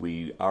yes,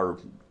 we are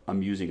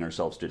amusing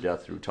ourselves to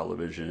death through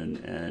television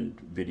and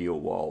video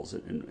walls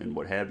and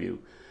what have you.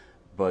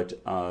 But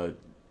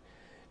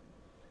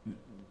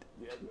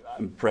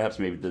perhaps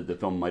maybe the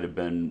film might have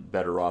been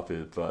better off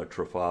if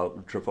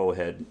Truffaut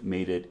had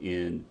made it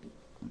in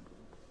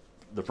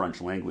the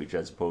French language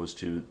as opposed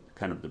to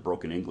kind of the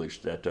broken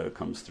English that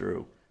comes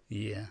through.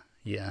 Yeah.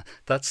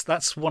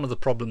 That's one of the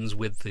problems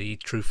with the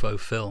Truffaut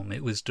film.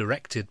 It was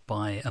directed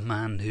by a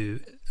man who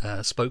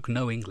spoke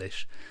no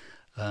English,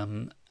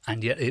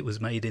 and yet it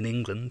was made in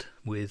England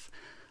with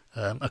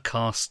a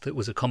cast that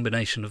was a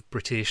combination of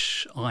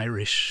British,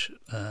 Irish,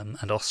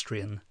 and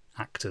Austrian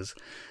actors.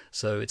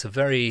 So it's a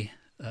very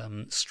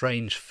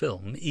strange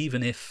film,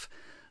 even if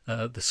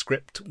the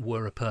script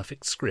were a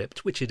perfect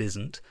script, which it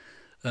isn't.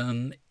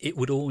 It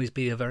would always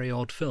be a very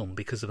odd film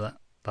because of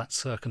that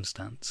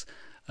circumstance.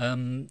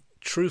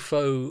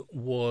 Truffaut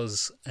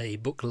was a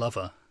book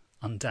lover,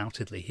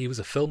 undoubtedly. He was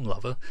a film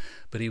lover,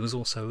 but he was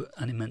also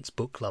an immense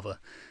book lover.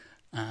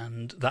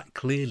 And that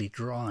clearly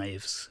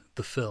drives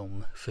the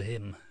film for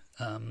him.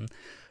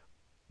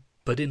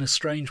 But in a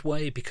strange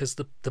way, because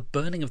the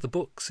burning of the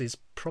books is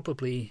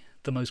probably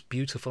the most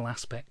beautiful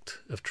aspect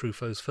of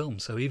Truffaut's film.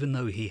 So even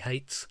though he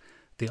hates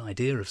the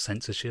idea of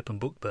censorship and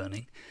book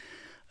burning,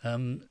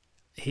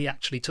 he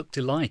actually took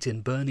delight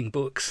in burning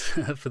books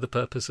for the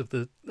purpose of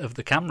the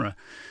camera.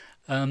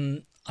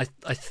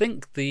 I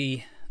think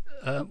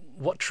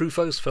what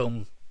Truffaut's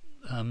film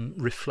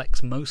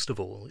reflects most of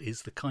all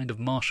is the kind of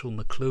Marshall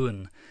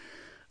McLuhan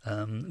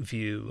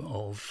view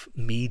of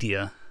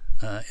media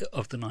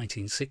of the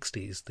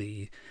 1960s.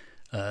 The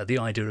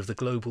idea of the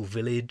global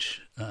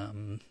village,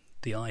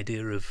 the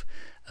idea of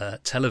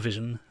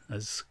television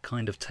as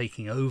kind of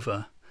taking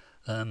over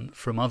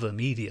from other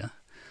media.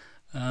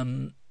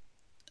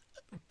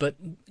 But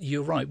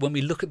you're right, when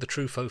we look at the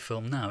Truffaut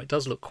film now, it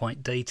does look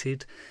quite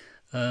dated.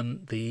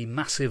 The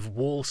massive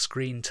wall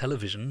screen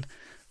television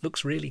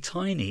looks really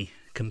tiny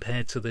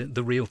compared to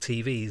the real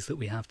TVs that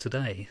we have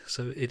today.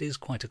 So it is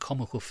quite a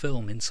comical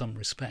film in some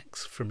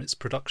respects from its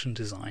production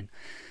design.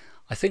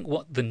 I think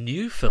what the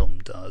new film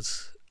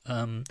does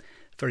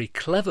very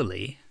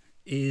cleverly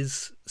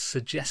is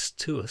suggest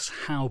to us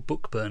how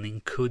book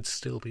burning could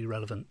still be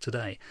relevant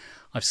today.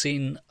 I've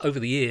seen over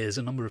the years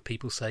a number of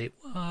people say,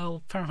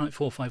 well, Fahrenheit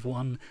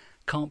 451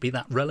 can't be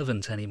that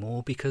relevant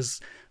anymore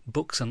because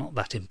books are not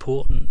that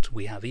important.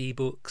 We have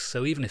e-books,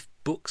 so even if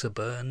books are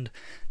burned,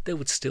 there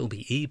would still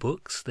be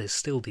e-books, there's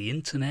still the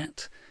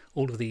internet,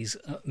 all of these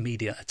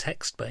media are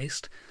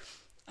text-based.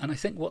 And I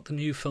think what the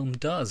new film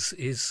does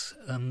is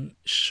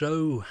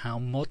show how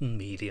modern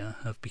media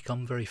have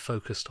become very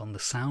focused on the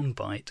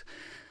soundbite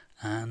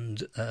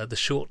and the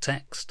short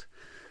text,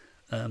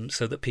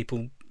 so that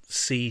people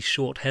see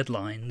short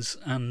headlines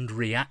and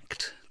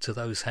react to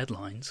those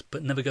headlines,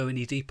 but never go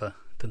any deeper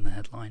than the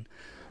headline.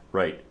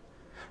 Right.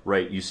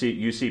 You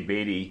see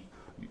Beatty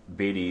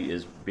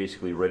is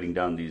basically writing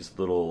down these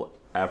little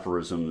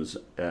aphorisms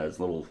as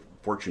little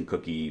fortune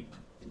cookie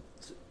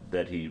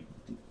that he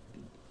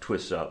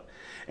twists up.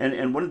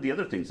 And one of the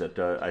other things that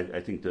I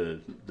think the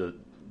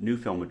new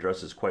film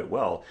addresses quite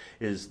well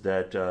is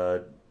that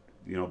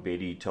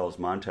Beatty tells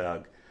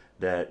Montag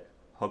that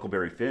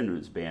Huckleberry Finn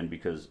was banned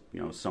because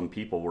some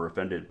people were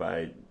offended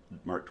by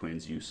Mark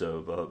Twain's use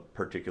of a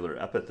particular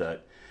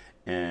epithet.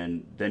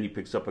 And then he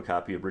picks up a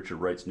copy of Richard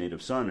Wright's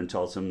Native Son and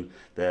tells him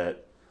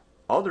that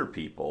other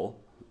people,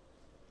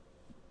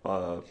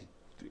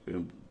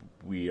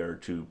 we are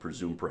to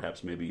presume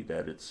perhaps maybe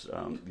that it's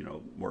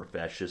more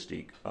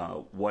fascistic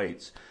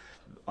whites,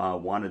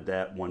 wanted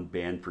that one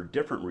banned for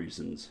different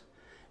reasons.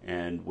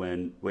 And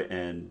when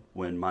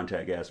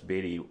Montag asked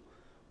Beatty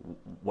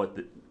what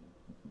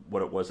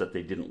it was that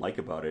they didn't like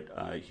about it,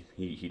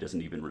 he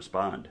doesn't even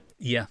respond.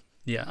 Yeah.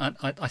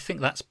 I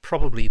think that's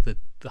probably the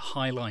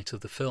highlight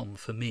of the film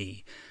for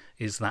me,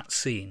 is that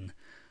scene,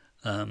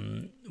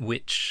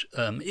 which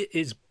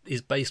is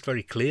based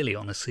very clearly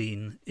on a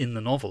scene in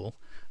the novel,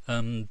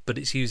 but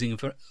it's using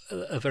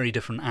a very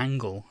different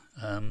angle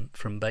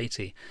from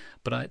Beatty.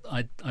 But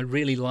I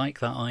really like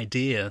that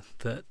idea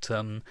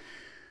that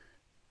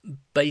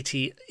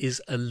Beatty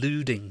is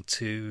alluding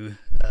to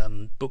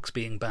books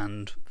being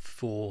banned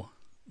for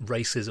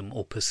racism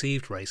or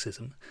perceived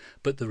racism,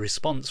 but the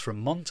response from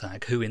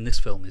Montag, who in this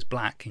film is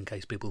black, in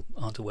case people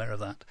aren't aware of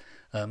that,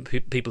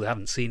 people who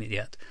haven't seen it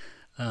yet,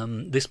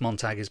 this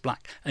Montag is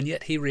black, and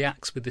yet he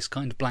reacts with this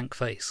kind of blank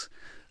face,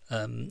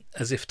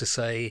 as if to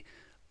say,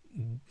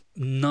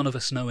 none of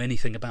us know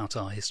anything about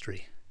our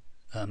history.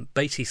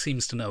 Beatty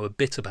seems to know a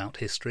bit about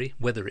history.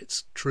 Whether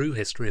it's true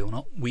history or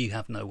not, we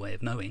have no way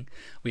of knowing.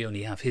 We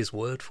only have his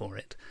word for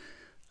it.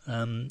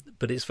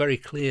 But it's very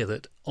clear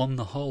that, on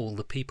the whole,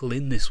 the people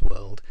in this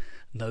world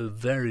know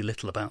very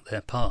little about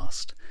their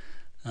past.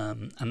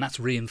 And that's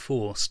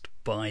reinforced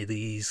by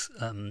these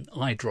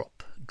eye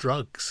drop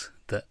drugs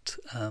that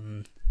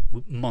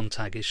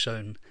Montag is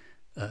shown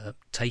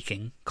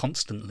taking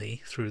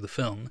constantly through the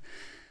film,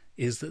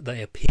 is that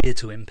they appear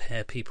to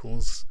impair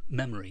people's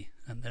memory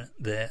and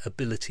their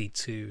ability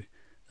to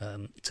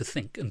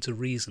think and to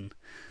reason.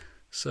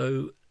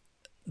 So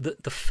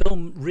the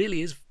film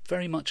really is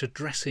very much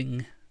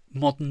addressing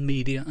modern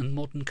media and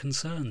modern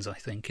concerns, I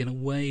think, in a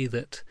way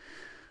that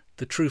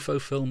the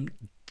Truffaut film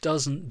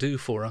doesn't do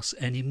for us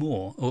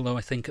anymore, although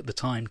I think at the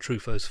time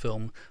Truffaut's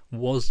film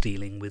was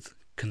dealing with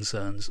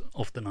concerns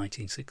of the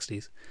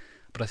 1960s.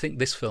 But I think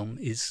this film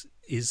is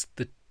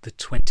the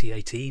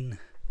 2018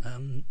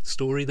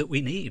 story that we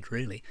need,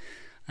 really.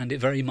 And it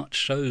very much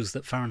shows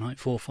that Fahrenheit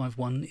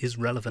 451 is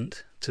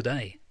relevant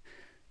today,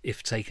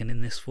 if taken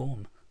in this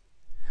form.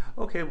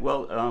 Okay,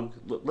 well,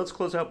 let's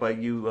close out by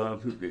you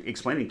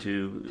explaining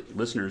to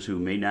listeners who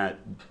may not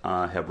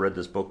have read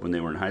this book when they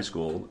were in high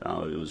school.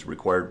 It was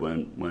required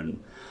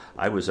when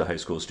I was a high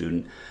school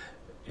student,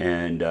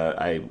 and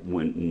I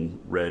went and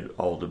read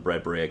all the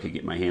Bradbury I could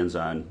get my hands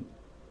on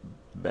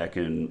back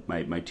in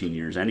my teen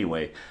years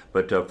anyway.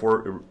 But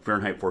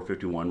Fahrenheit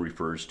 451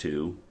 refers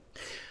to...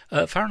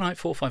 Fahrenheit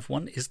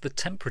 451 is the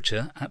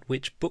temperature at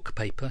which book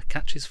paper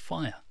catches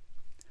fire,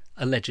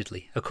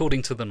 allegedly,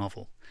 according to the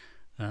novel.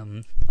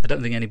 I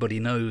don't think anybody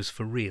knows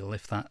for real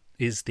if that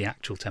is the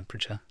actual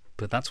temperature,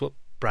 but that's what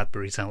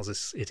Bradbury tells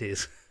us it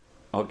is.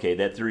 Okay,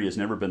 that theory has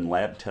never been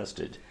lab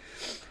tested.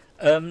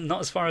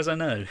 Not as far as I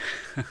know.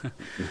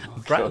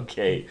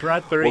 Okay.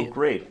 Bradbury... Well,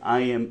 great.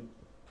 I'm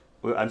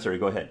sorry,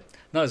 go ahead.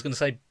 No, I was going to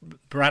say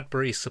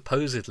Bradbury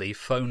supposedly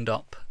phoned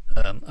up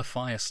a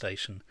fire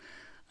station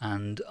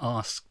and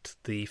asked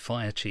the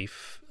fire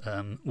chief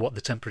what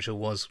the temperature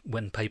was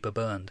when paper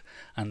burned,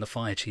 and the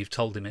fire chief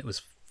told him it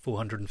was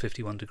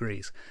 451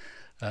 degrees.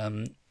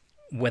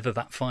 Whether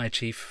that fire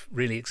chief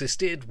really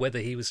existed, whether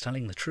he was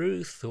telling the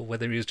truth, or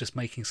whether he was just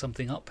making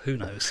something up, who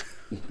knows?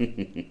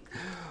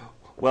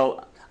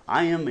 Well,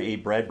 I am a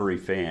Bradbury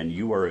fan.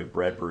 You are a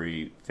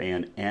Bradbury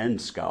fan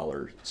and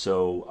scholar.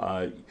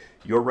 So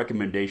your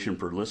recommendation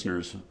for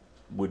listeners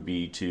would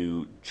be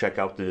to check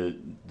out the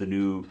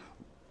new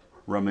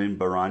Ramin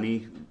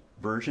Bahrani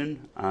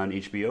version on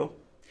HBO?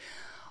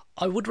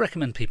 I would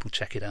recommend people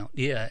check it out.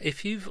 Yeah,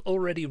 if you've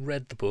already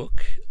read the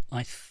book,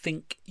 I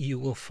think you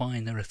will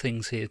find there are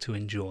things here to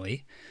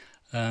enjoy.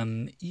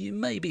 You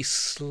may be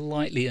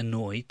slightly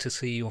annoyed to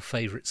see your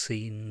favourite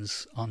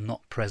scenes are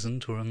not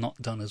present or are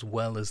not done as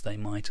well as they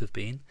might have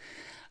been.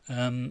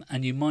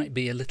 And you might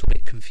be a little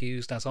bit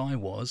confused, as I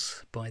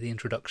was, by the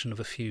introduction of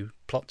a few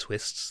plot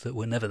twists that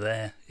were never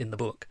there in the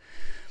book.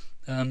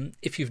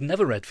 If you've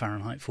never read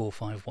Fahrenheit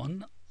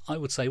 451, I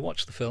would say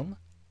watch the film,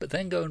 but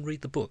then go and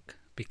read the book,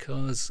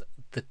 because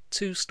the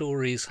two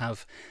stories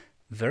have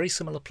very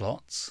similar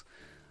plots,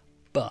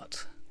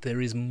 but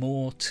there is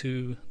more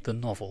to the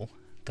novel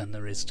than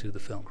there is to the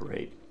film.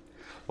 Great.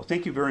 Well,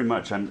 thank you very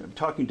much. I'm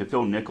talking to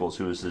Phil Nichols,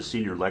 who is the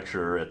senior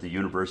lecturer at the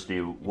University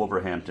of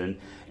Wolverhampton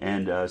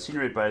and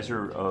senior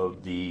advisor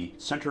of the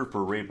Center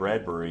for Ray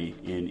Bradbury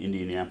in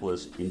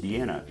Indianapolis,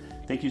 Indiana.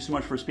 Thank you so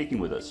much for speaking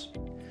with us.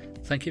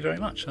 Thank you very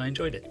much. I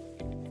enjoyed it.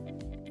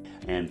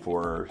 And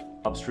for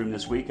Upstream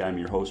this week, I'm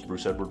your host,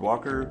 Bruce Edward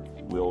Walker.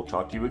 We'll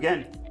talk to you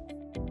again.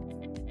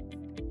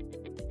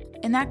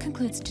 And that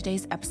concludes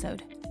today's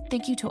episode.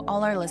 Thank you to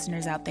all our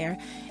listeners out there.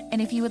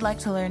 And if you would like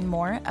to learn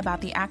more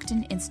about the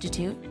Acton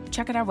Institute,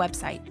 check out our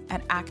website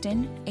at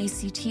acton.org.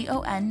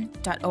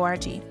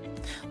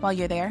 While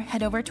you're there,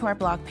 head over to our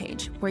blog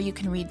page, where you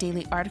can read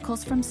daily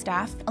articles from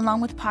staff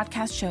along with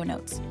podcast show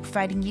notes,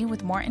 providing you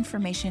with more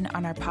information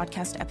on our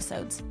podcast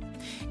episodes.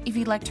 If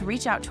you'd like to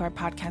reach out to our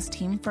podcast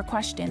team for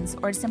questions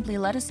or to simply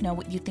let us know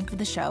what you think of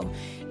the show,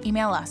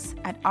 email us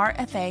at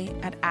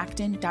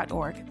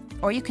rfa@acton.org,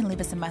 or you can leave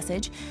us a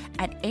message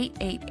at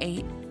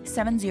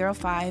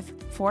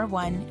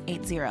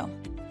 888-705-4180.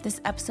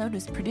 This episode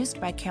was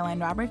produced by Caroline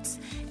Roberts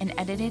and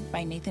edited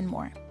by Nathan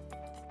Moore.